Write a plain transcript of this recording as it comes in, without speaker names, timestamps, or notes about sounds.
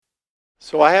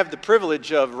So I have the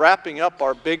privilege of wrapping up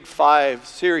our Big Five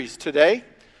series today.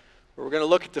 We're going to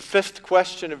look at the fifth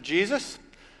question of Jesus.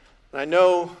 And I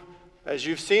know, as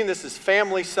you've seen, this is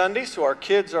Family Sunday, so our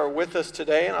kids are with us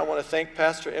today. And I want to thank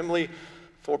Pastor Emily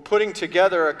for putting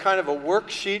together a kind of a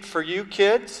worksheet for you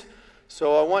kids.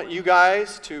 So I want you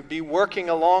guys to be working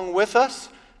along with us.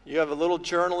 You have a little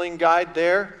journaling guide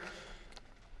there.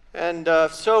 And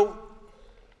so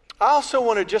I also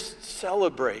want to just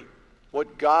celebrate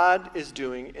what God is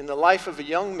doing in the life of a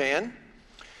young man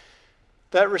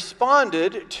that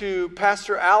responded to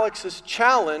Pastor Alex's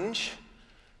challenge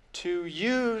to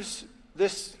use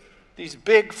these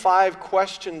big five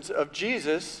questions of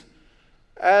Jesus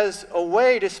as a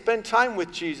way to spend time with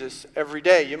Jesus every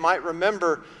day. You might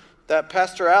remember that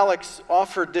Pastor Alex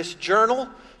offered this journal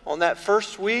on that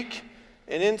first week,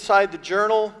 and inside the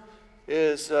journal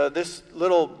is this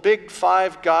little Big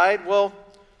Five guide. Well,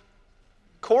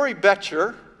 Corey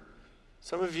Betcher,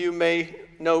 some of you may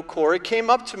know Corey, came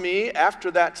up to me after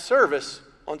that service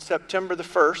on September the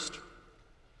 1st.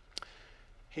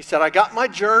 He said, I got my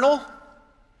journal,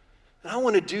 and I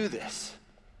want to do this.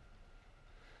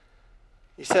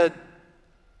 He said,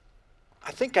 I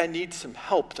think I need some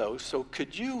help, though, so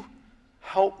could you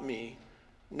help me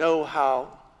know how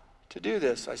to do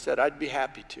this? I said, I'd be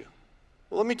happy to.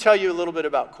 Well, let me tell you a little bit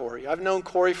about Corey. I've known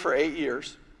Corey for 8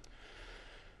 years.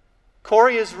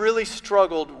 Corey has really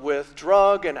struggled with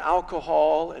drug and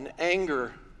alcohol and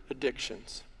anger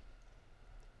addictions.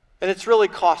 And it's really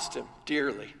cost him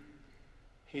dearly.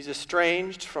 He's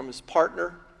estranged from his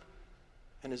partner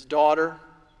and his daughter.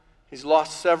 He's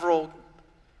lost several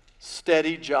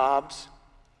steady jobs.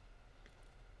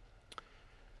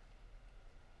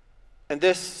 And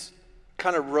this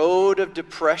kind of road of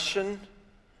depression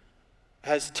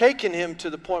has taken him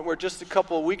to the point where just a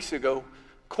couple of weeks ago,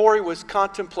 Corey was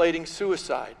contemplating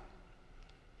suicide.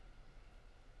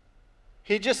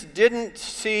 He just didn't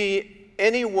see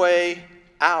any way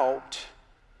out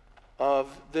of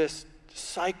this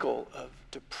cycle of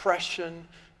depression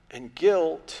and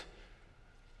guilt.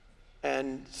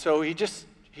 And so he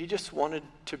just wanted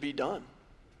to be done.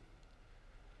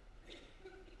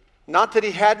 Not that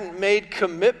he hadn't made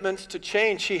commitments to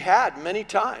change. He had many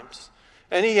times.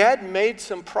 And he had made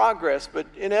some progress, but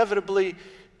inevitably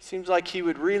seems like he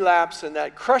would relapse, and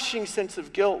that crushing sense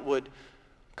of guilt would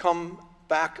come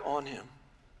back on him.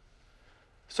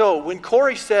 So when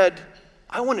Corey said,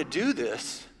 I want to do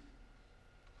this,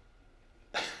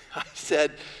 I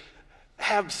said,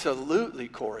 absolutely,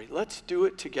 Corey, let's do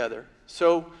it together.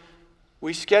 So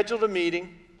we scheduled a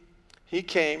meeting. He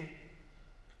came,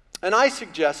 and I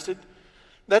suggested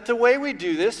that the way we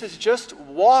do this is just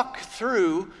walk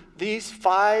through these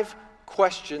 5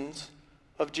 questions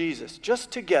of Jesus, just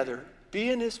together,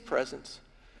 be in his presence,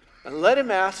 and let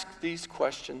him ask these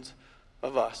questions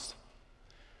of us.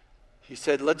 He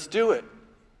said, let's do it.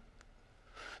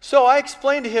 So I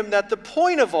explained to him that the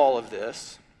point of all of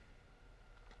this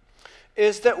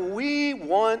is that we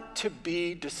want to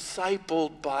be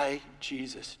discipled by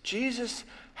Jesus. Jesus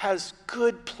has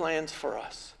good plans for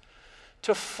us,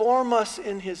 to form us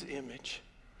in his image.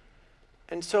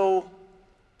 And so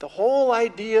the whole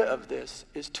idea of this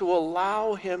is to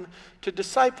allow him to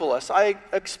disciple us. I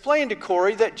explained to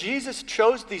Corey that Jesus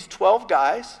chose these 12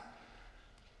 guys.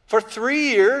 For 3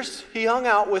 years, he hung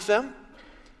out with them.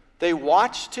 They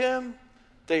watched him.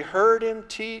 They heard him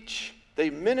teach. They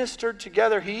ministered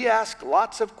together. He asked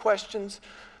lots of questions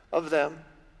of them.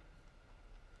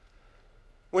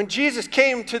 When Jesus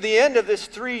came to the end of this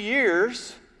 3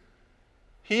 years,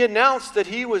 he announced that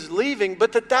he was leaving,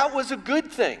 but that was a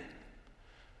good thing,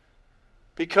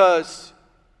 because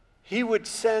he would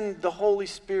send the Holy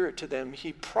Spirit to them.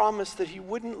 He promised that he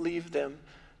wouldn't leave them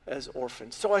as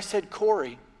orphans. So I said,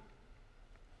 Corey,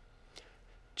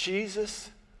 Jesus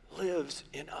lives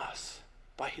in us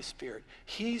by his Spirit.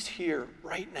 He's here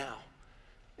right now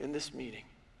in this meeting.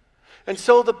 And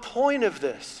so the point of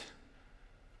this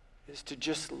is to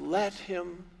just let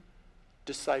him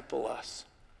disciple us.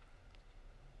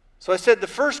 So I said the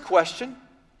first question,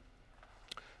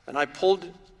 and I pulled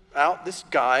out this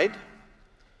guide.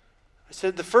 I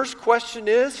said, the first question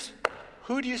is,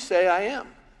 who do you say I am?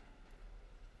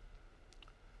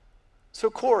 So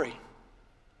Corey,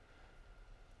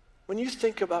 when you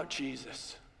think about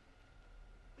Jesus,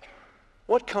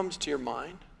 what comes to your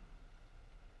mind?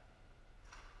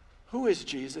 Who is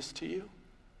Jesus to you?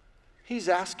 He's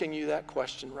asking you that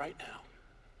question right now.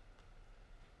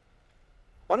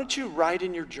 Why don't you write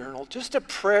in your journal just a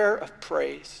prayer of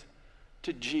praise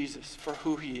to Jesus for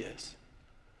who he is?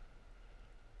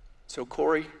 So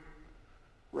Corey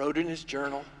wrote in his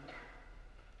journal.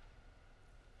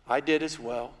 I did as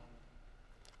well.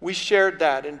 we shared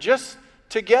that. And just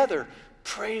together,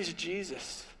 praise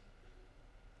Jesus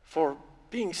for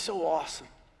being so awesome.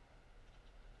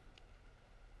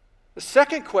 The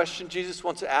second question Jesus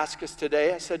wants to ask us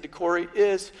today, I said to Corey,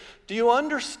 is, do you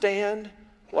understand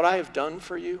what I have done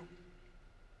for you?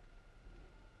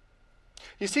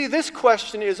 You see, this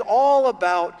question is all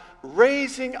about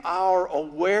raising our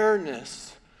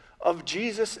awareness of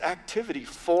Jesus' activity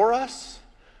for us,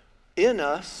 in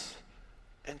us,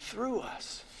 and through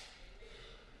us.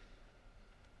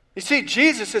 You see,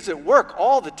 Jesus is at work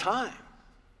all the time.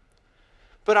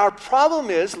 But our problem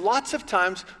is, lots of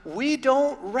times, we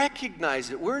don't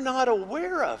recognize it. We're not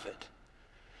aware of it.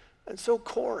 And so,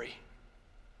 Corey,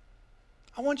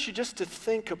 I want you just to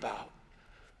think about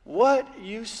what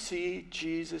you see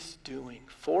Jesus doing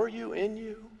for you, in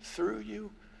you, through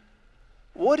you.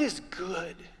 What is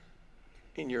good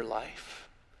in your life?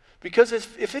 Because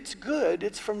if it's good,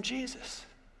 it's from Jesus.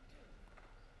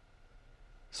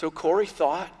 So Corey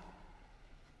thought,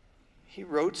 he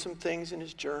wrote some things in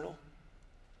his journal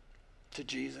to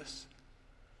Jesus,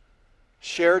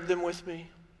 shared them with me,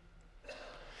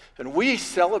 and we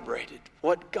celebrated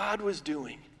what God was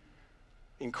doing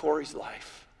in Corey's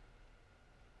life.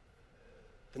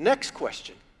 The next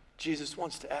question Jesus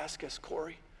wants to ask us,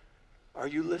 Corey, are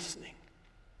you listening?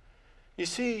 You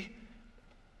see,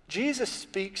 Jesus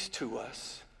speaks to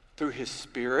us through his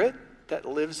Spirit that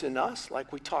lives in us,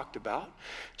 like we talked about.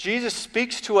 Jesus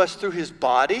speaks to us through his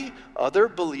body, other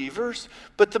believers,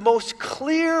 but the most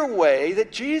clear way that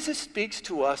Jesus speaks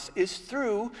to us is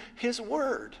through his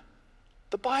word,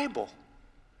 the Bible.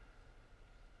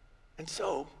 And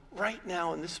so, right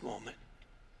now in this moment,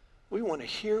 we want to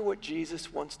hear what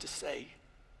Jesus wants to say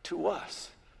to us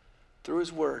through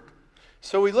his word.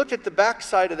 So we looked at the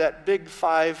backside of that Big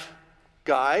Five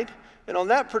guide, and on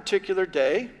that particular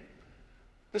day,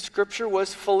 the scripture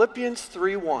was Philippians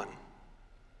 3:1.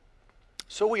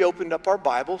 So we opened up our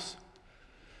Bibles.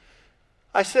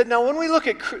 I said, now when we look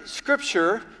at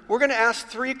scripture, we're going to ask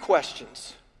three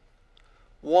questions.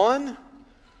 One,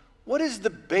 what is the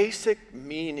basic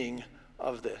meaning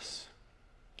of this?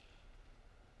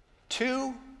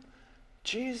 Two,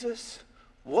 Jesus,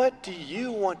 what do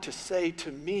you want to say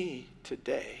to me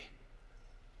today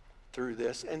through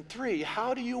this? And three,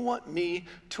 how do you want me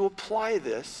to apply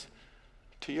this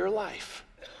to your life?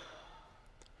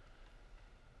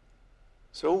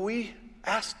 So we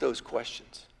asked those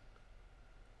questions.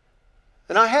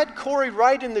 And I had Corey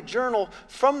write in the journal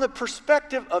from the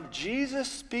perspective of Jesus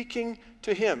speaking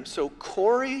to him. So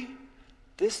Corey,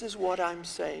 this is what I'm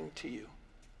saying to you.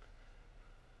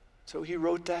 So he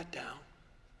wrote that down.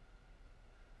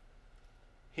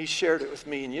 He shared it with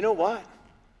me, and you know what?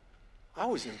 I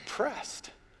was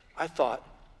impressed. I thought,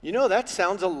 that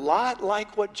sounds a lot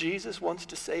like what Jesus wants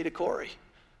to say to Corey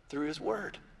through his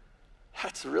word.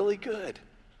 That's really good.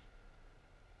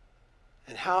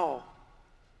 And how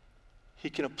he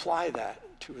can apply that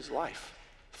to his life.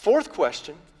 Fourth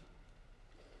question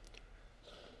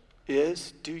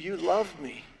is, do you love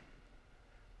me?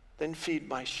 Then feed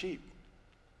my sheep.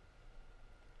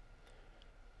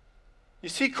 You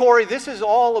see, Corey, this is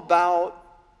all about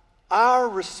our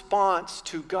response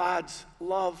to God's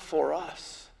love for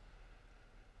us.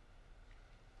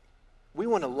 We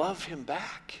want to love him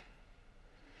back.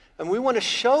 And we want to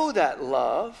show that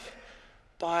love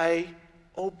by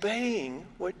obeying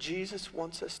what Jesus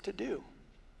wants us to do.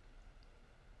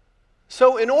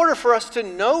 So in order for us to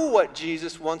know what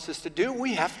Jesus wants us to do,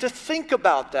 we have to think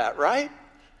about that, right?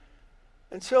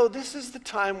 And so this is the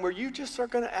time where you just are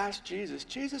going to ask Jesus,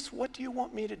 Jesus, what do you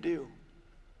want me to do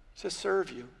to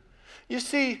serve you? You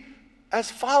see,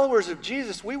 as followers of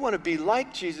Jesus, we want to be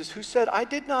like Jesus, who said, I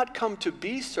did not come to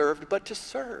be served, but to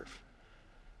serve.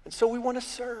 And so we want to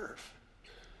serve.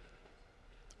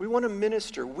 We want to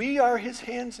minister. We are his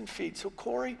hands and feet. So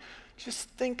Corey, just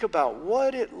think about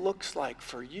what it looks like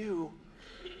for you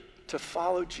to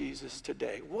follow Jesus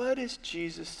today. What is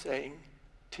Jesus saying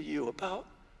to you about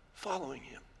following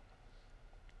him?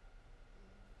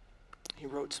 He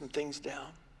wrote some things down,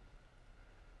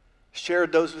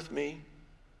 shared those with me.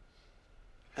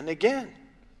 And again,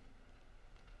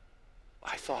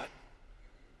 I thought,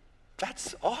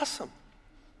 that's awesome.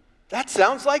 That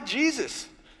sounds like Jesus.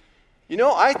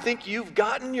 I think you've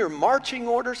gotten your marching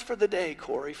orders for the day,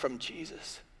 Corey, from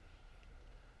Jesus.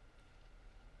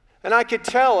 And I could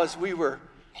tell as we were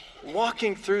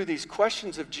walking through these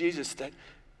questions of Jesus that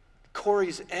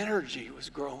Corey's energy was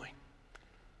growing.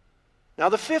 Now,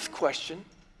 the fifth question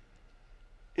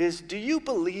is, do you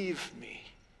believe me?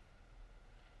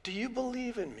 Do you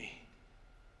believe in me?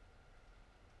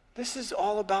 This is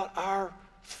all about our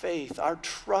faith, our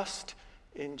trust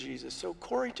in Jesus. So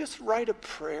Corey, just write a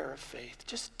prayer of faith.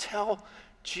 Just tell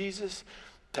Jesus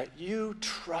that you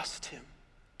trust him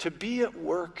to be at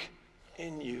work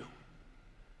in you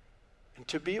and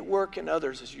to be at work in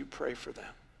others as you pray for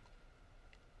them.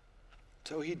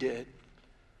 So he did.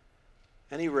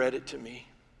 And he read it to me.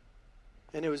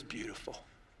 And it was beautiful.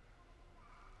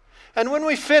 And when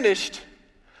we finished,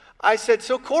 I said,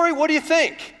 so Corey, what do you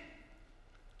think?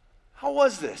 How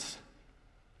was this?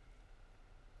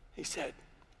 He said,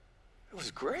 it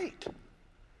was great.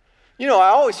 You know, I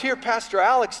always hear Pastor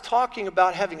Alex talking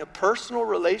about having a personal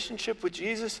relationship with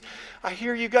Jesus. I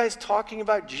hear you guys talking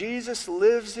about Jesus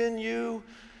lives in you.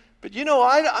 But you know,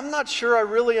 I'm not sure I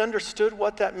really understood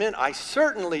what that meant. I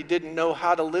certainly didn't know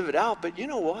how to live it out. But you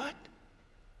know what?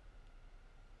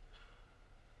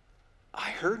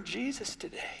 I heard Jesus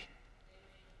today.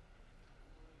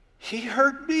 He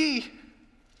heard me.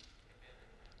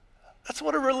 That's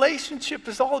what a relationship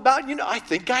is all about. You know, I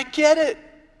think I get it.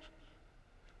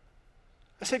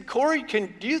 I said, Corey,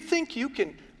 do you think you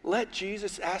can let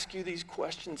Jesus ask you these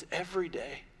questions every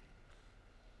day?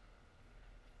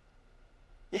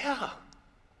 Yeah,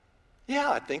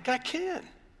 I think I can.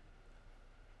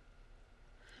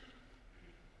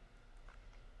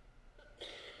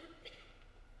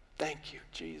 Thank you,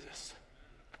 Jesus.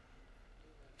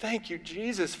 Thank you,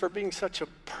 Jesus, for being such a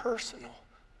personal,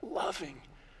 loving,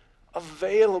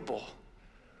 available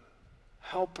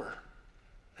helper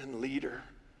and leader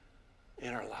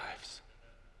in our lives.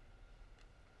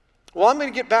 Well, I'm going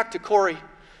to get back to Corey,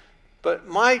 but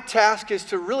my task is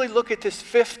to really look at this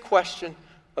fifth question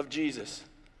of Jesus.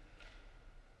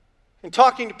 In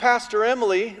talking to Pastor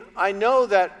Emily, I know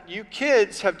that you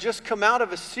kids have just come out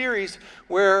of a series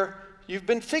where you've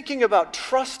been thinking about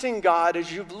trusting God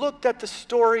as you've looked at the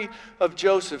story of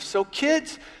Joseph. So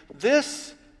kids,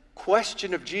 this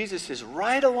question of Jesus is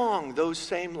right along those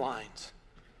same lines.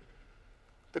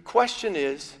 The question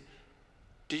is,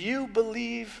 do you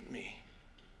believe me?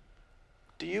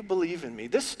 Do you believe in me?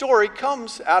 This story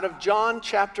comes out of John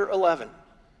chapter 11.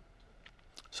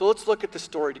 So let's look at the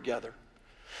story together.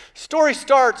 Story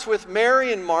starts with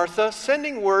Mary and Martha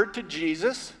sending word to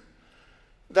Jesus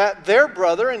that their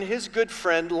brother and his good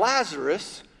friend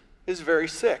Lazarus is very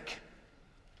sick.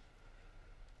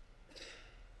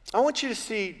 I want you to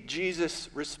see Jesus'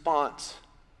 response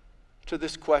to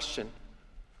this question.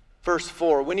 Verse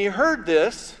 4, when he heard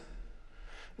this,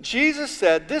 Jesus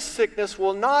said, this sickness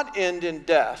will not end in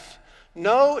death.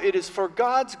 No, it is for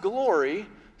God's glory,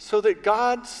 so that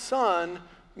God's Son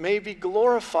may be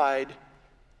glorified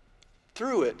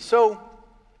through it. So,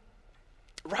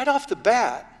 right off the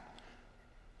bat,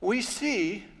 we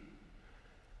see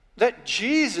that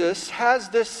Jesus has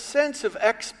this sense of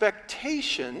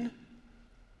expectation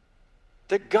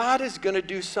that God is going to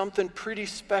do something pretty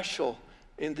special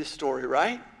in this story,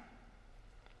 right?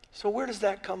 So where does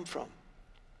that come from?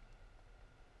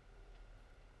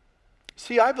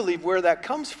 See, I believe where that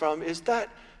comes from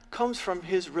comes from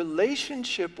his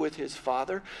relationship with his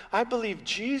Father. I believe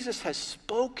Jesus has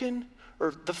spoken,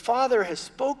 or the Father has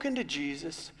spoken to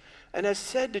Jesus and has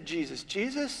said to Jesus,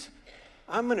 Jesus,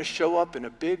 I'm going to show up in a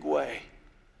big way.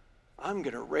 I'm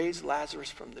going to raise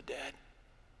Lazarus from the dead.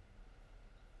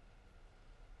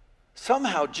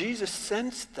 Somehow Jesus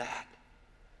sensed that.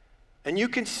 And you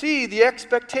can see the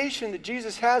expectation that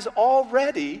Jesus has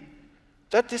already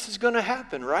that this is going to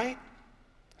happen, right?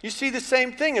 You see the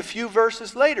same thing a few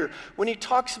verses later when he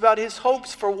talks about his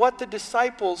hopes for what the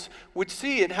disciples would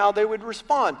see and how they would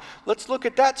respond. Let's look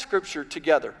at that scripture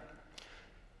together.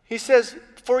 He says,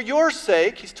 for your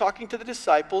sake, he's talking to the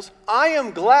disciples, I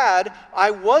am glad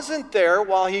I wasn't there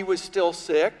while he was still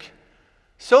sick,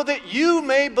 so that you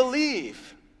may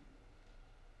believe.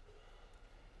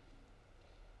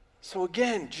 So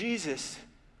again, Jesus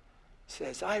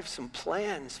says, I have some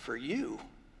plans for you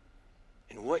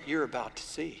and what you're about to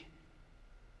see.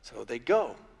 So they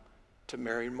go to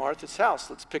Mary and Martha's house.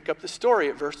 Let's pick up the story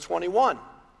at verse 21.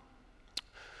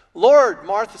 Lord,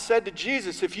 Martha said to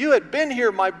Jesus, if you had been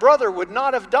here, my brother would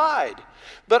not have died.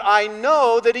 But I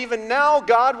know that even now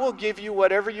God will give you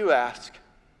whatever you ask.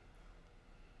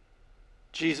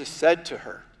 Jesus said to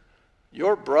her,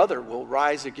 your brother will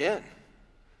rise again.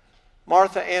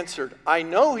 Martha answered, I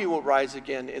know he will rise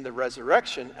again in the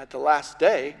resurrection at the last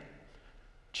day.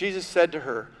 Jesus said to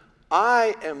her,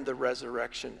 I am the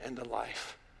resurrection and the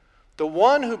life. The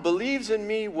one who believes in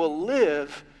me will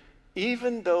live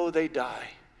even though they die.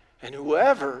 And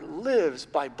whoever lives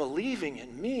by believing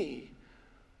in me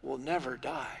will never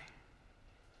die.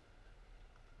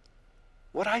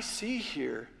 What I see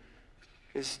here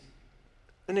is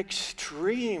an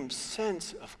extreme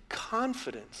sense of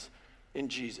confidence in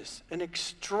Jesus,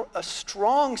 a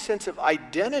strong sense of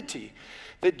identity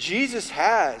that Jesus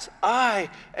has. I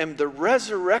am the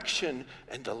resurrection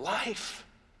and the life.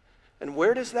 And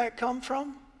where does that come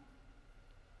from?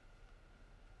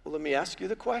 Well, let me ask you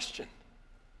the question.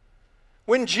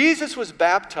 When Jesus was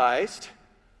baptized,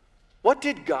 what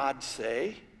did God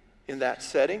say in that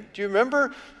setting? Do you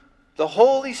remember? The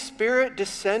Holy Spirit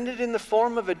descended in the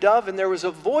form of a dove, and there was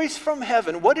a voice from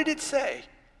heaven. What did it say?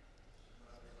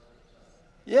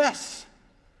 Yes.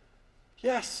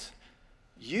 Yes.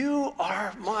 You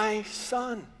are my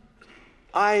son.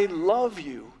 I love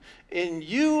you. In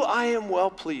you I am well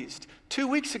pleased. 2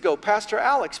 weeks ago, Pastor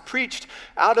Alex preached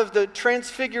out of the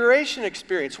Transfiguration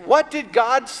experience. What did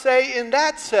God say in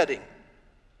that setting?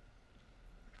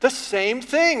 The same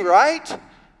thing, right?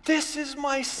 This is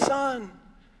my son.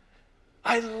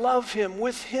 I love him.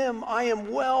 With him I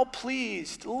am well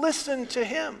pleased. Listen to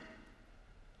him.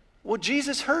 Well,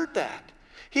 Jesus heard that.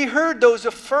 He heard those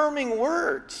affirming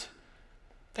words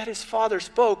that his Father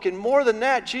spoke. And more than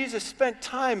that, Jesus spent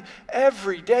time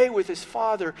every day with his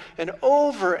Father. And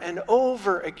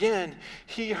over again,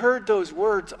 he heard those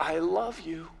words, I love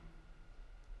you.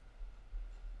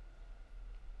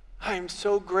 I am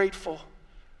so grateful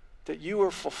that you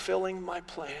are fulfilling my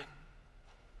plan.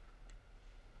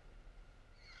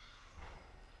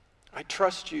 I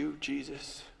trust you,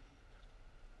 Jesus,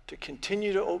 to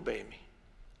continue to obey me.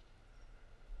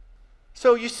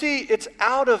 So you see, it's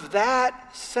out of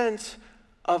that sense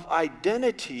of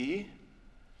identity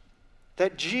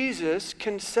that Jesus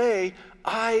can say,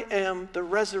 I am the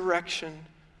resurrection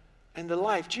and the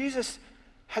life. Jesus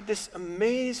had this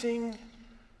amazing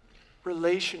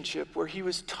relationship where he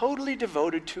was totally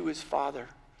devoted to his Father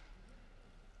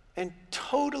and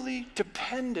totally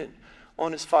dependent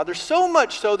on his Father. So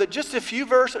much so that just a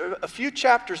few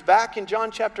chapters back in John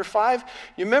chapter 5,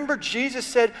 you remember Jesus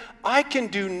said, I can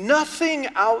do nothing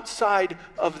outside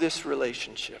of this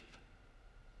relationship.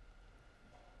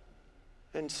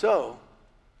 And so,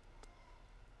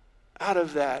 out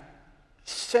of that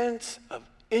sense of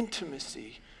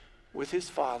intimacy with his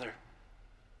Father,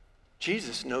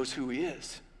 Jesus knows who he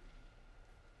is.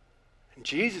 And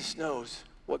Jesus knows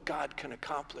what God can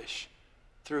accomplish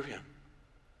through him.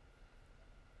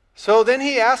 So then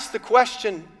he asks the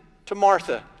question to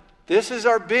Martha. This is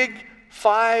our big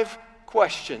 5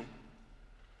 question.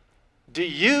 Do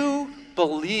you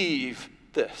believe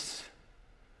this?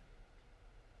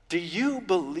 Do you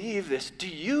believe this? Do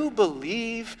you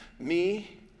believe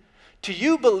me? Do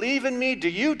you believe in me? Do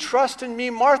you trust in me?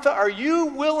 Martha, are you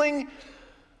willing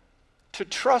to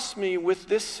trust me with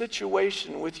this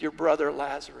situation with your brother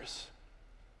Lazarus?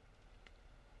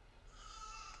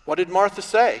 What did Martha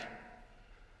say?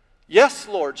 Yes,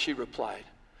 Lord, she replied.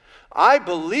 I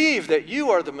believe that you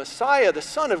are the Messiah, the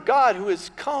Son of God who has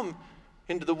come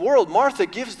into the world. Martha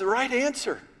gives the right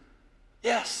answer.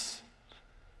 Yes,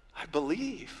 I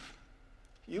believe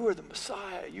you are the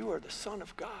Messiah. You are the Son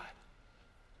of God.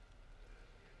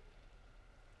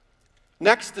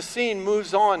 Next, the scene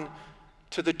moves on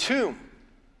to the tomb.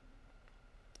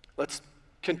 Let's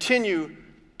continue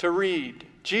to read.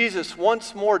 Jesus,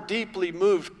 once more deeply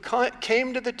moved,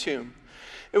 came to the tomb.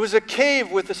 It was a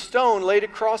cave with a stone laid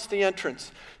across the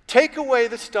entrance. Take away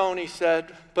the stone, he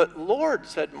said. But Lord,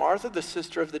 said Martha, the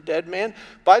sister of the dead man,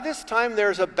 by this time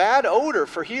there's a bad odor,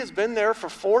 for he has been there for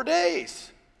 4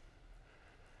 days.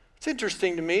 It's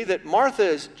interesting to me that Martha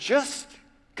has just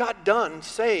got done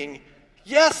saying,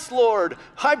 yes, Lord,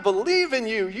 I believe in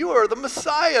you. You are the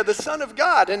Messiah, the Son of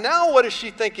God. And now what is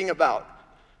she thinking about?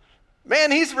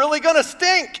 Man, he's really going to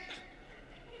stink.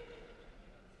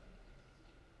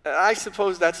 I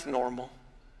suppose that's normal.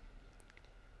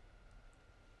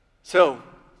 So,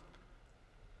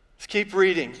 let's keep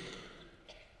reading.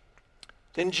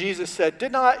 Then Jesus said,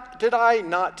 Did I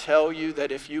not tell you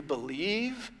that if you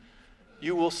believe,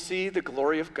 you will see the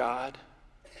glory of God?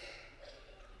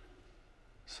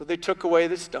 So they took away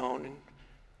the stone, and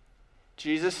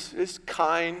Jesus is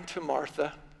kind to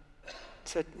Martha. He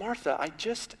said, Martha, I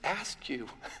just asked you,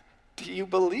 do you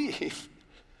believe?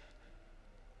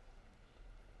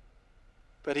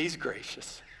 But he's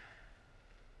gracious.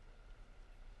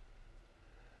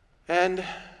 And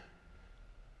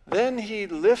then he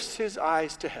lifts his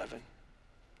eyes to heaven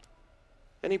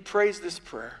and he prays this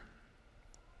prayer.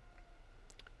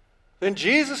 Then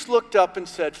Jesus looked up and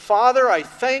said, Father, I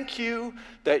thank you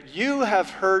that you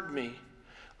have heard me.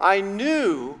 I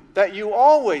knew that you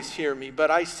always hear me,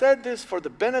 but I said this for the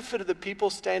benefit of the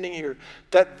people standing here,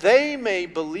 that they may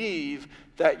believe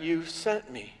that you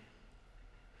sent me.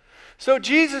 So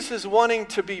Jesus is wanting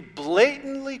to be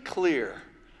blatantly clear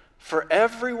for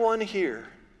everyone here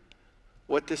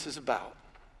what this is about.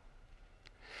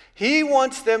 He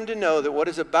wants them to know that what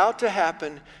is about to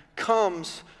happen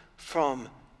comes from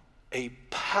a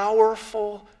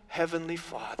powerful Heavenly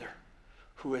Father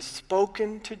who has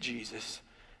spoken to Jesus.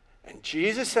 And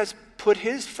Jesus has put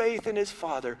his faith in his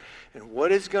Father. And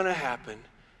what is going to happen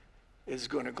is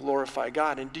going to glorify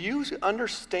God. And do you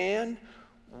understand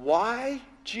why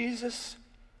Jesus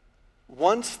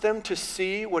wants them to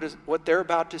see what they're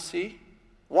about to see?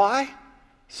 Why?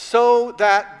 So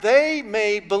that they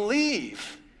may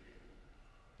believe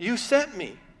you sent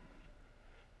me.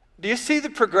 Do you see the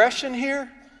progression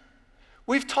here?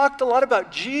 We've talked a lot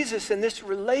about Jesus and this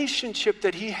relationship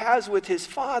that he has with his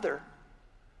Father.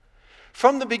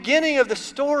 From the beginning of the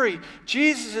story,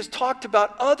 Jesus has talked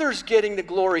about others getting the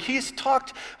glory. He's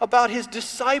talked about his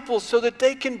disciples so that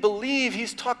they can believe.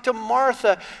 He's talked to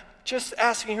Martha, just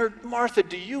asking her, Martha,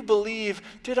 do you believe?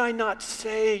 Did I not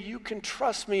say you can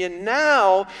trust me? And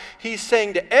now he's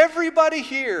saying to everybody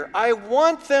here, I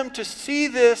want them to see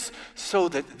this so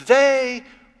that they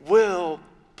will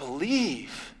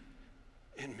believe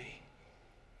in me.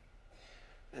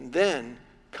 And then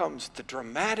comes the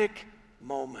dramatic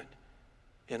moment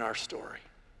in our story.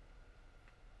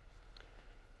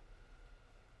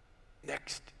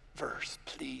 Next verse,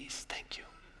 please. Thank you.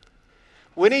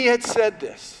 When he had said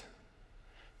this,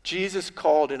 Jesus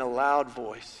called in a loud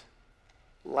voice,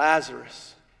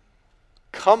 Lazarus,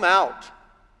 come out.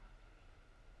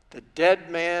 The dead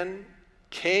man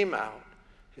came out,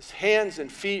 his hands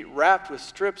and feet wrapped with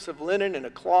strips of linen and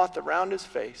a cloth around his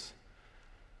face.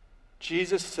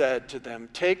 Jesus said to them,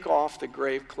 take off the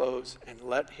grave clothes and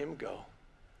let him go.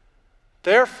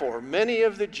 Therefore, many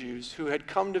of the Jews who had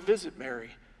come to visit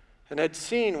Mary and had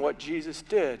seen what Jesus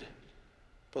did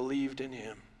believed in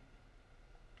him.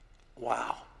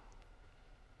 Wow.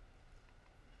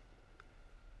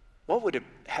 What would it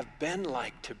have been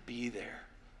like to be there?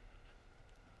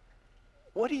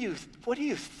 What do you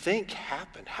think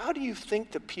happened? How do you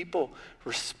think the people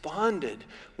responded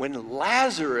when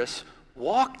Lazarus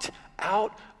walked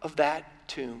out of that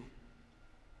tomb?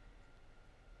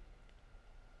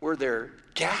 Were there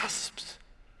gasps?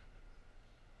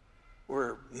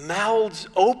 Were mouths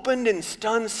opened in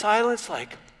stunned silence?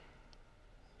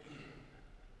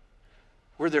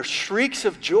 Were there shrieks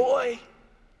of joy?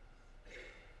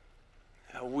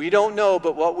 We don't know,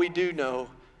 but what we do know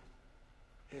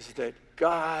is that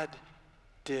God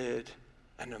did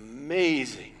an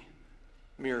amazing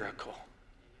miracle.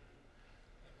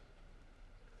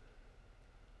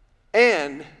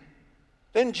 And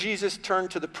then Jesus turned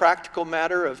to the practical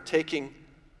matter of taking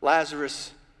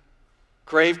Lazarus'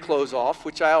 grave clothes off,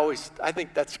 which I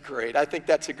think that's great. I think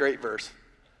that's a great verse.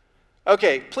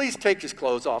 Okay, please take his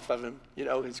clothes off of him,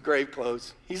 his grave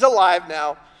clothes. He's alive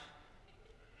now.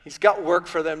 He's got work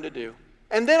for them to do.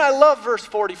 And then I love verse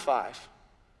 45.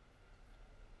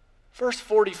 Verse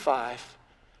 45.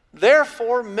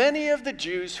 Therefore, many of the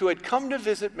Jews who had come to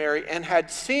visit Mary and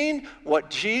had seen what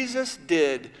Jesus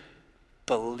did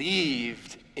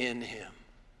believed in him.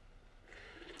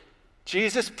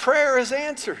 Jesus' prayer is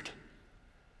answered.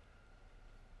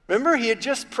 Remember, he had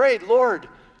just prayed, Lord,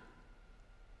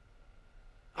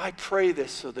 I pray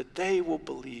this so that they will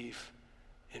believe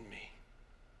in me.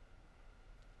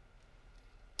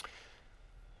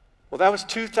 Well, that was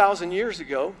 2,000 years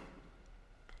ago.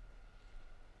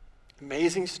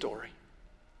 Amazing story.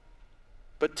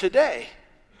 But today,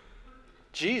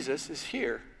 Jesus is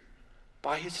here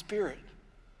by his Spirit.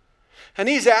 And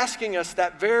he's asking us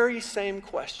that very same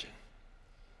question.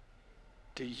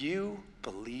 Do you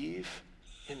believe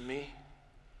in me?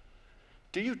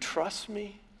 Do you trust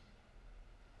me?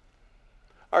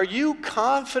 Are you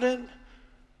confident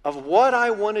of what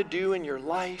I want to do in your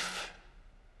life?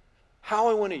 How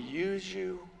I want to use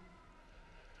you?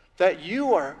 That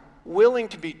you are willing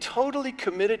to be totally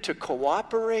committed to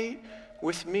cooperate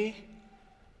with me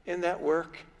in that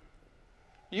work?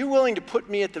 You willing to put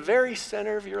me at the very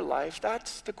center of your life?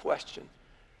 That's the question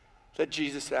that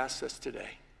Jesus asks us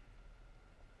today.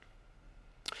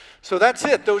 So that's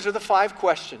it. Those are the 5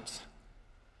 questions.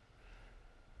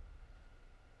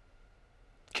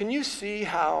 Can you see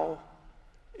how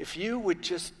if you would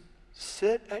just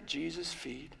sit at Jesus'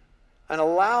 feet and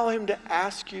allow him to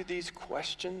ask you these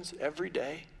questions every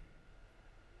day,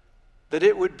 that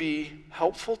it would be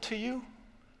helpful to you,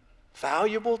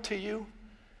 valuable to you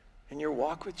in your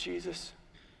walk with Jesus?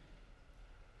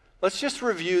 Let's just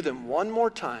review them one more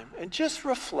time and just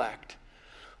reflect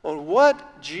on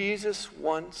what Jesus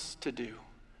wants to do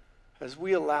as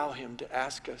we allow him to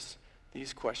ask us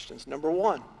these questions. Number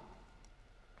 1,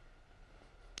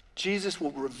 Jesus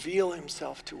will reveal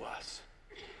himself to us.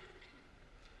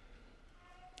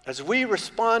 as we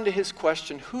respond to his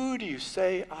question, who do you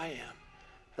say I am?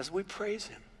 As we praise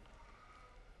him.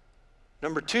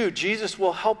 Number 2, Jesus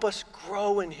will help us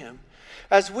grow in him.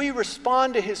 As we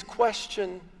respond to his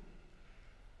question,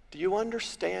 do you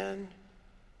understand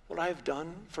what I have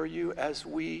done for you, as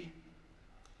we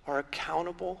are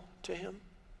accountable to him?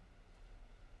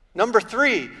 Number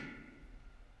 3,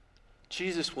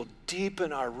 Jesus will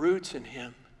deepen our roots in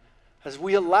him as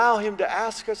we allow him to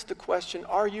ask us the question,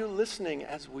 are you listening,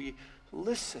 as we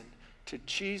listen to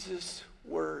Jesus'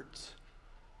 words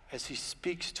as he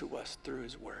speaks to us through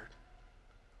his word.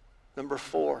 Number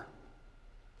 4,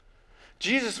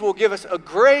 Jesus will give us a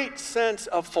great sense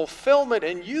of fulfillment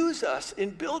and use us in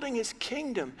building his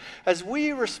kingdom as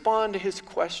we respond to his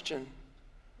question,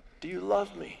 do you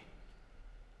love me?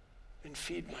 And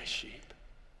feed my sheep.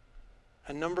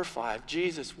 And number 5,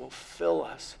 Jesus will fill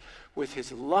us with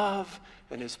his love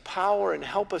and his power and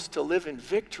help us to live in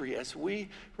victory as we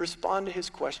respond to his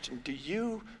question, do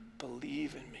you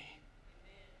believe in me?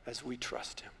 As we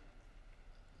trust him.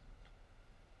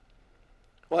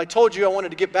 Well, I told you I wanted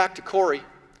to get back to Corey.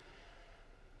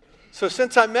 So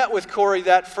since I met with Corey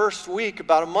that first week,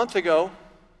 about a month ago,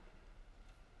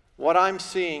 what I'm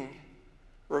seeing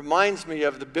reminds me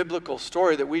of the biblical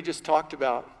story that we just talked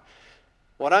about.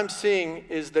 What I'm seeing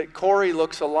is that Corey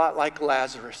looks a lot like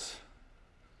Lazarus,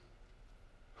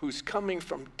 who's coming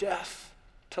from death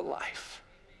to life.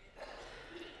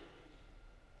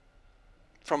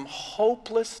 From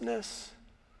hopelessness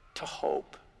to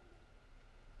hope.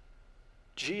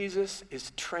 Jesus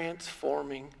is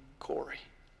transforming Corey.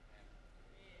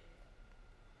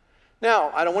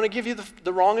 Now, I don't want to give you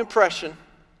the wrong impression.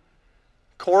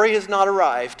 Corey has not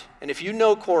arrived, and if you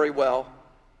know Corey well,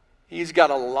 he's got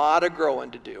a lot of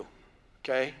growing to do,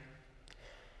 okay?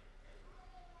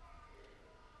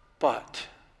 But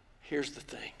here's the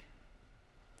thing.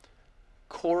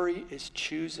 Corey is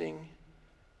choosing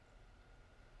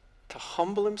to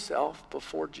humble himself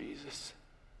before Jesus.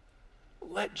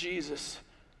 Let Jesus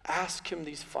ask him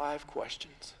these 5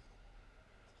 questions.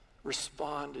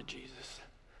 Respond to Jesus.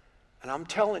 And I'm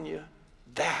telling you,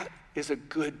 that is a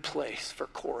good place for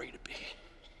Corey to be.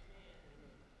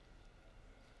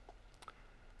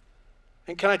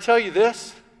 And can I tell you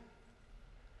this?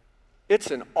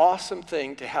 It's an awesome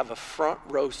thing to have a front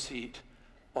row seat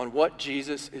on what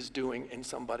Jesus is doing in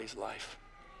somebody's life.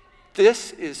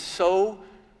 This is so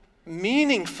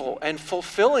meaningful and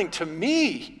fulfilling to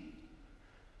me.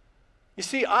 You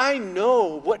see, I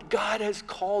know what God has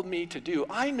called me to do.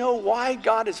 I know why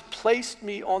God has placed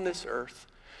me on this earth,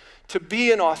 to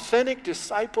be an authentic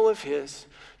disciple of his,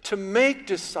 to make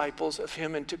disciples of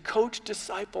him, and to coach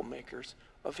disciple makers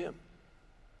of him.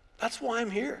 That's why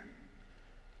I'm here.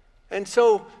 And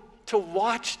so to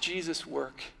watch Jesus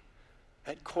work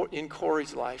in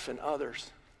Corey's life and others,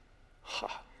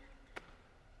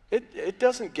 it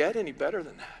doesn't get any better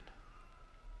than that.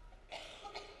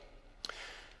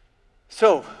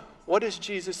 So, what is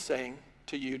Jesus saying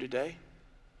to you today?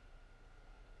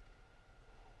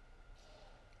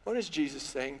 What is Jesus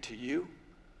saying to you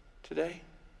today?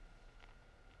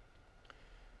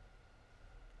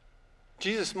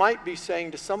 Jesus might be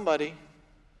saying to somebody,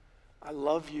 I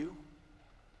love you.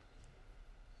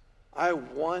 I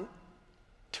want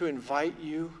to invite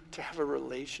you to have a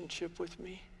relationship with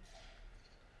me.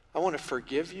 I want to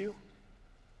forgive you.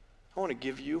 I want to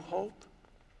give you hope.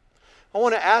 I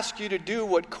want to ask you to do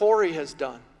what Corey has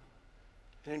done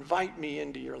and invite me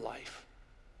into your life.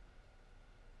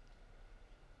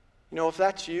 You know, if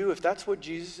that's you, if that's what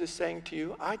Jesus is saying to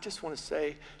you, I just want to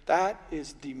say that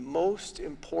is the most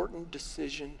important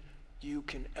decision you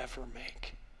can ever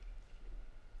make.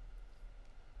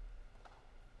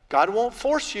 God won't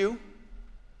force you.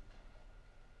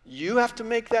 You have to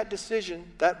make that decision.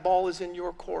 That ball is in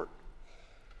your court.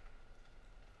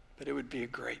 But it would be a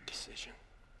great decision.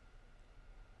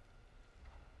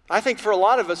 I think for a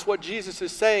lot of us, what Jesus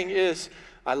is saying is,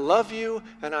 I love you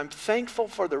and I'm thankful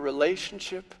for the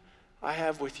relationship I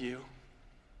have with you.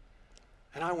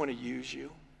 And I want to use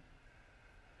you.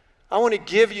 I want to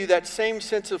give you that same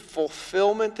sense of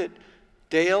fulfillment that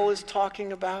Dale is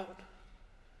talking about.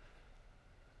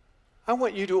 I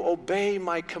want you to obey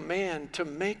my command to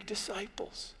make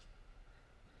disciples,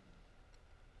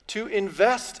 to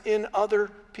invest in other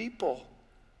people,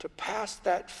 to pass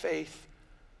that faith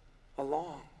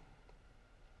along.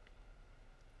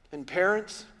 And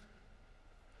parents,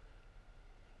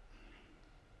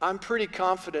 I'm pretty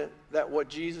confident that what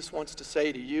Jesus wants to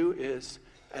say to you is,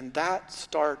 and that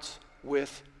starts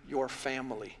with your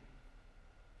family.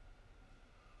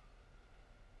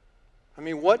 I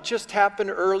mean, what just happened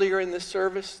earlier in this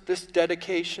service, this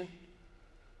dedication?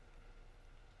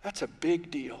 That's a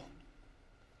big deal.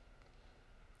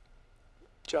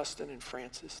 Justin and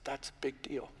Francis, that's a big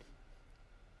deal.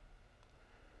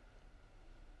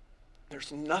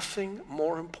 There's nothing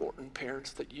more important,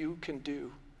 parents, that you can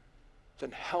do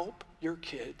than help your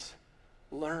kids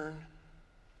learn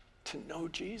to know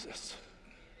Jesus,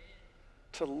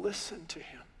 to listen to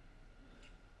him,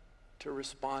 to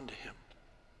respond to him.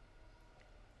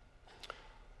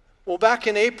 Well, back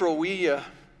in April, we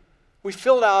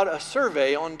filled out a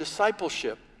survey on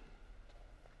discipleship.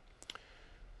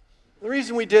 The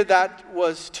reason we did that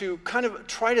was to kind of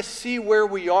try to see where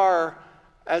we are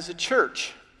as a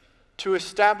church, to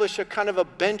establish a kind of a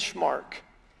benchmark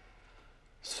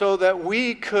so that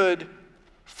we could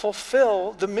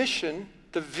fulfill the mission,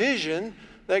 the vision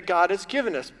that God has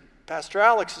given us. Pastor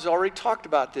Alex has already talked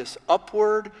about this: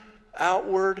 upward,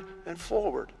 outward, and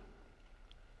forward.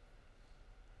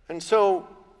 And so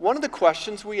one of the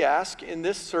questions we ask in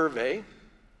this survey,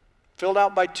 filled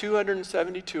out by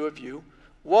 272 of you,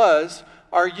 was,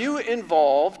 are you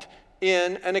involved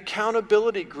in an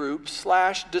accountability group /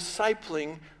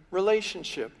 discipling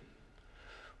relationship?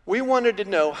 We wanted to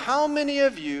know how many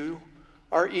of you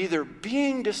are either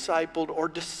being discipled or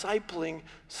discipling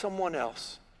someone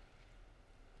else.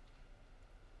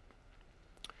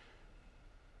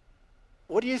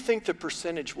 What do you think the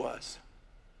percentage was?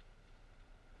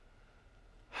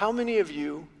 How many of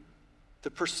you,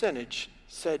 the percentage,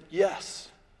 said yes?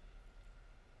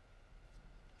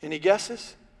 Any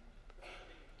guesses?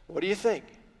 What do you think?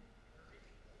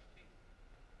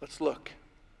 Let's look.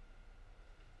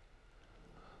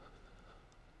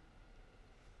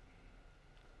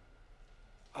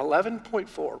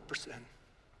 %11.4%.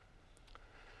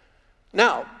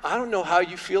 Now, I don't know how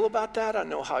you feel about that. I don't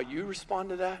know how you respond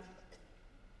to that.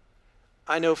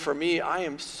 I know for me, I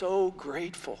am so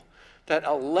grateful that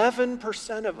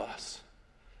 11% of us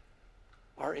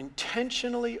are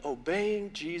intentionally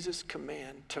obeying Jesus'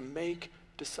 command to make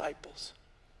disciples.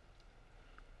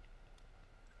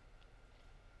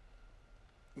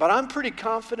 But I'm pretty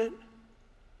confident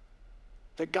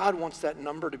that God wants that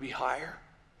number to be higher.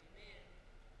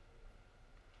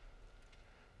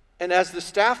 And as the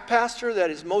staff pastor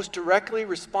that is most directly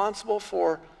responsible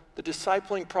for the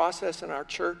discipling process in our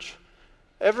church,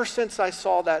 ever since I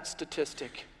saw that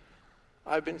statistic,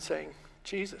 I've been saying,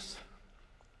 Jesus,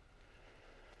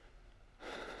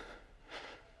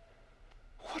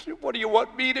 what do you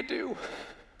want me to do?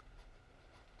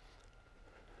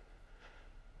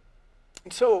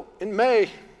 And so in May,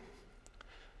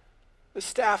 the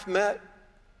staff met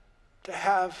to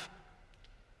have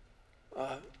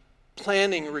a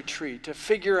planning retreat to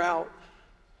figure out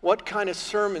what kind of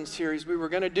sermon series we were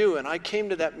going to do. And I came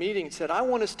to that meeting and said, I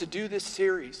want us to do this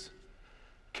series.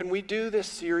 Can we do this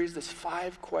series, this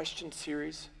 5-question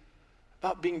series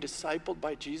about being discipled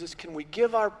by Jesus? Can we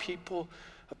give our people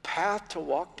a path to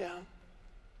walk down?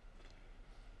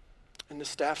 And the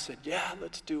staff said, yeah,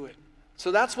 let's do it.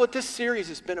 So that's what this series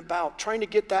has been about, trying to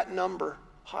get that number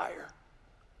higher.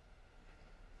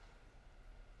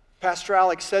 Pastor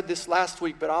Alex said this last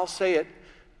week, but I'll say it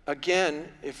again.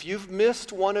 If you've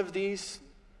missed one of these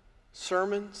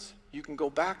sermons, you can go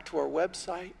back to our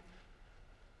website.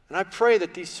 And I pray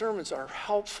that these sermons are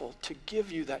helpful to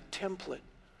give you that template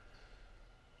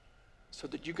so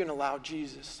that you can allow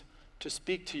Jesus to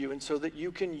speak to you and so that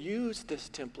you can use this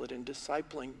template in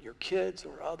discipling your kids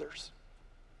or others.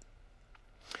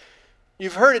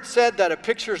 You've heard it said that a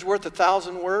picture is worth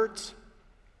 1,000 words.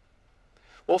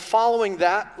 Well, following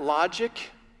that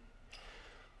logic,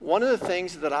 one of the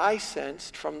things that I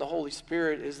sensed from the Holy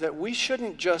Spirit is that we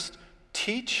shouldn't just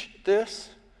teach this,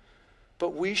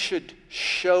 but we should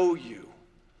show you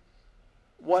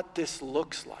what this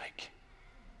looks like.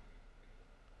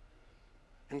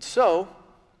 And so,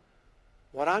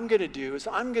 what I'm going to do is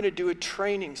I'm going to do a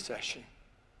training session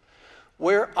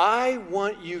where I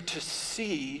want you to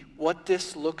see what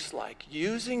this looks like,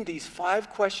 using these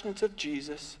 5 questions of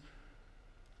Jesus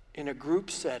in a group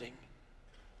setting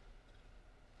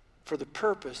for the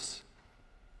purpose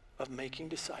of making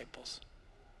disciples.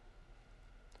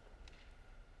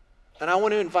 And I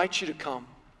want to invite you to come.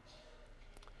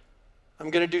 I'm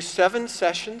going to do 7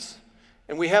 sessions,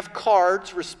 and we have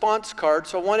cards, response cards.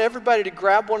 So I want everybody to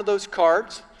grab one of those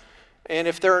cards. And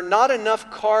if there are not enough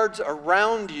cards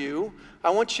around you, I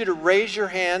want you to raise your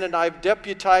hand, and I've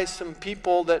deputized some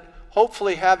people that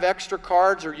hopefully have extra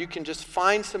cards, or you can just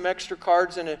find some extra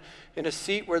cards in a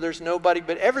seat where there's nobody.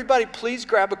 But everybody, please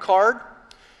grab a card.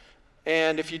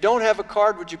 And if you don't have a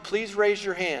card, would you please raise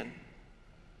your hand?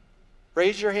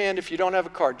 Raise your hand if you don't have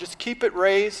a card. Just keep it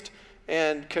raised,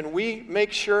 and can we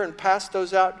make sure and pass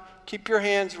those out? Keep your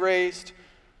hands raised.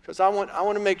 because I want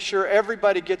to make sure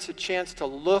everybody gets a chance to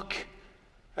look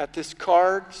at this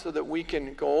card so that we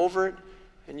can go over it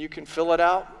and you can fill it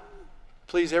out.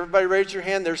 Please, everybody raise your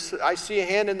hand. I see a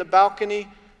hand in the balcony.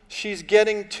 She's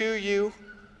getting to you.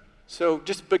 So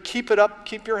but keep it up.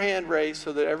 Keep your hand raised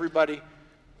so that everybody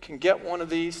can get one of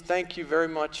these. Thank you very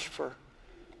much for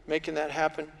making that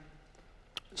happen.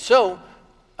 So,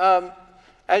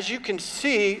 as you can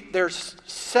see, there's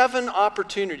 7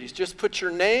 opportunities. Just put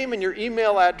your name and your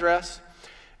email address,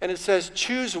 and it says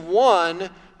choose one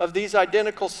of these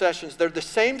identical sessions. They're the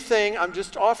same thing. I'm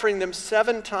just offering them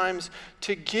 7 times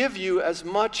to give you as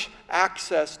much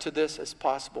access to this as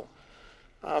possible.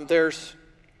 There's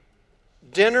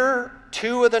dinner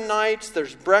 2 of the nights.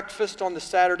 There's breakfast on the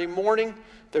Saturday morning.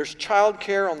 There's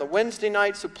childcare on the Wednesday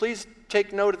night. So please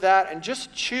take note of that and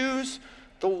just choose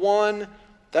the one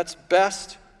that's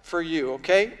best for you,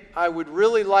 okay? I would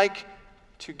really like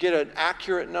to get an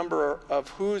accurate number of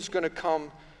who's going to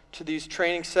come to these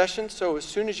training sessions. So as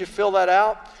soon as you fill that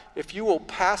out, if you will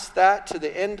pass that to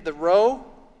the end of the row,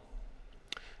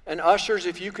 and ushers,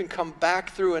 if you can come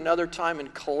back through another time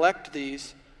and collect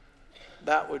these,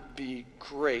 that would be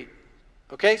great.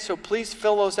 Okay, so please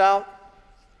fill those out,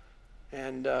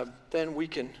 and then we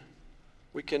can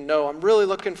know. I'm really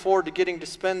looking forward to getting to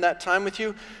spend that time with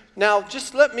you. Now,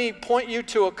 just let me point you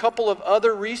to a couple of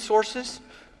other resources.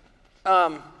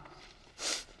 At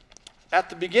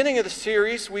the beginning of the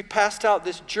series, we passed out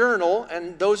this journal,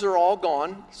 and those are all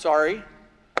gone. Sorry,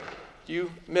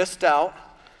 you missed out.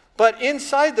 But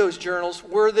inside those journals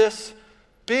were this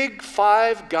Big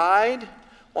 5 guide.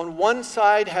 On one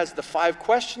side has the 5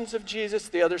 questions of Jesus.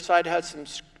 The other side has some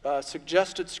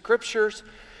suggested scriptures.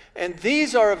 And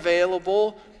these are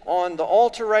available on the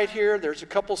altar right here. There's a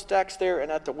couple stacks there,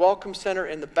 and at the Welcome Center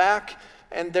in the back.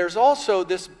 And there's also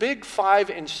this Big 5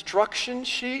 instruction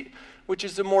sheet, which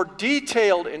is a more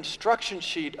detailed instruction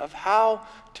sheet of how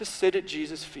to sit at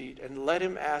Jesus' feet and let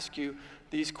him ask you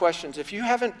these questions. If you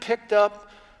haven't picked up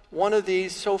one of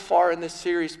these so far in this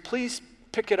series, please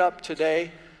pick it up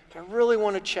today. I really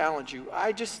want to challenge you.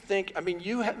 I just think,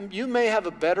 you may have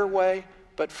a better way,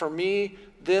 but for me,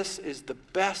 this is the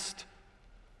best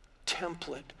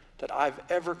template that I've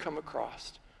ever come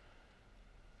across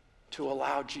to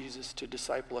allow Jesus to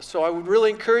disciple us. So I would really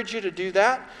encourage you to do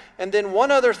that. And then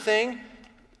one other thing,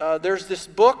 there's this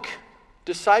book,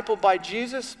 Discipled by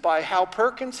Jesus, by Hal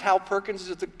Perkins. Hal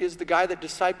Perkins is the guy that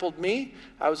discipled me.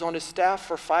 I was on his staff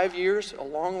for 5 years, a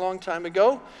long, long time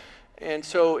ago. And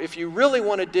so if you really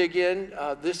want to dig in,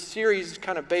 this series is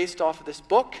kind of based off of this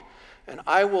book. And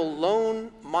I will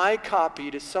loan my copy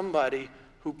to somebody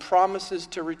who promises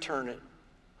to return it.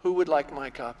 Who would like my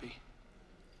copy?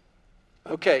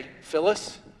 Okay,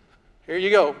 Phyllis, here you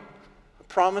go. I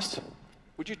promise.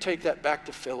 Would you take that back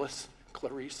to Phyllis,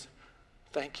 Clarice?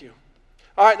 Thank you.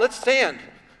 All right, let's stand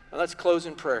and let's close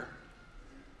in prayer.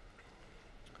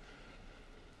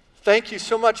 Thank you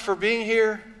so much for being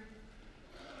here.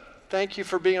 Thank you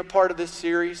for being a part of this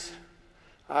series.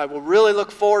 I will really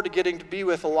look forward to getting to be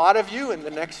with a lot of you in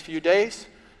the next few days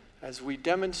as we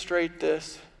demonstrate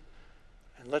this.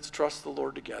 And let's trust the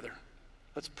Lord together.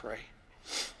 Let's pray.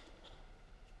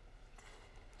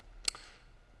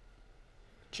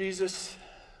 Jesus,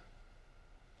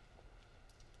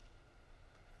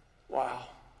 wow.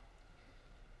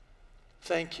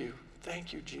 Thank you,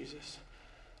 Jesus,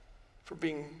 for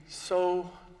being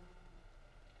so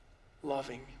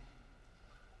loving,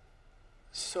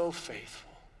 so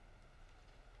faithful,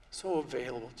 so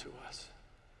available to us.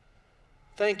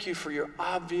 Thank you for your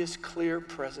obvious, clear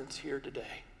presence here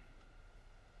today.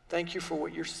 Thank you for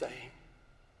what you're saying.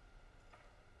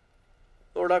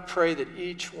 Lord, I pray that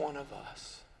each one of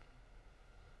us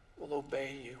will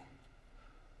obey you,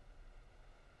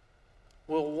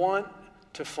 will want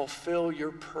to fulfill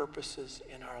your purposes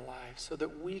in our lives so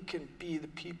that we can be the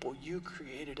people you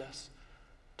created us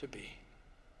to be.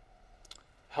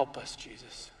 Help us,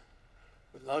 Jesus.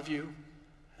 We love you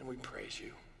and we praise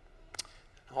you.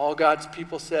 All God's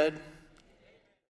people said,